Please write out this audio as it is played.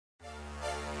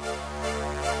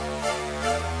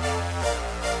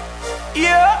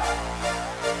Yeah.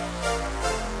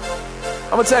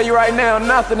 I'ma tell you right now,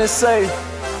 nothing is safe.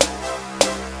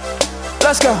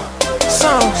 Let's go.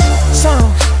 Songs.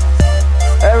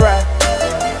 Alright.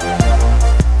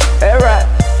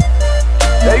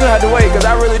 Yeah, you gonna have to wait, cause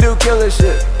I really do kill this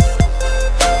shit.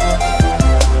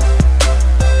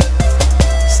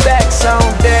 Stacks on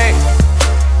deck.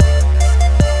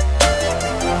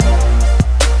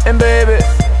 And baby,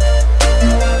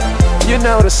 you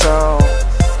know the song,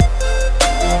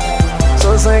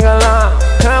 so sing along,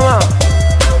 come on.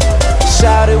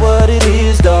 Shout it what it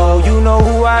is though, you know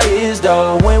who I is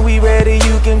though. When we ready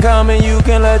you can come and you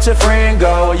can let your friend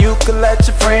go. You can let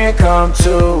your friend come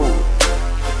too,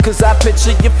 cause I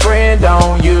picture your friend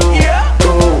on you.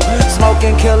 Ooh,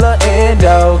 smoking killer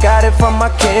endo, got it from my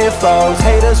kinfolks.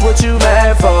 Haters, what you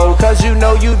mad for? Cause you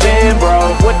know you been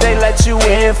broke. What they let you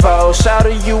in for? Shout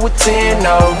at you with 10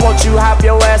 no. Won't you hop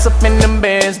your ass up in them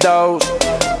bands though?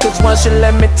 Cause once you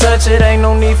let me touch it, ain't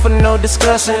no need for no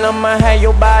discussion. I'ma have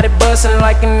your body bustin'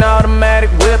 like an automatic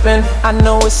whipping. I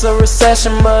know it's a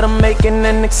recession, but I'm making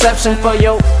an exception for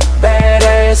your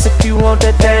badass. If you want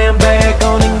that damn bag,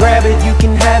 go and grab it, you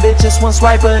can have it. Just one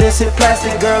swipe of this hit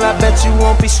plastic, girl, I bet you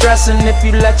won't be stressing if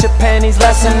you let your panties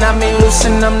lessen. I mean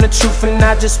loosen, I'm the truth and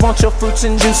I just want your fruits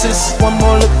and juices. One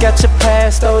more look at your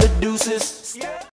past, throw the deuces.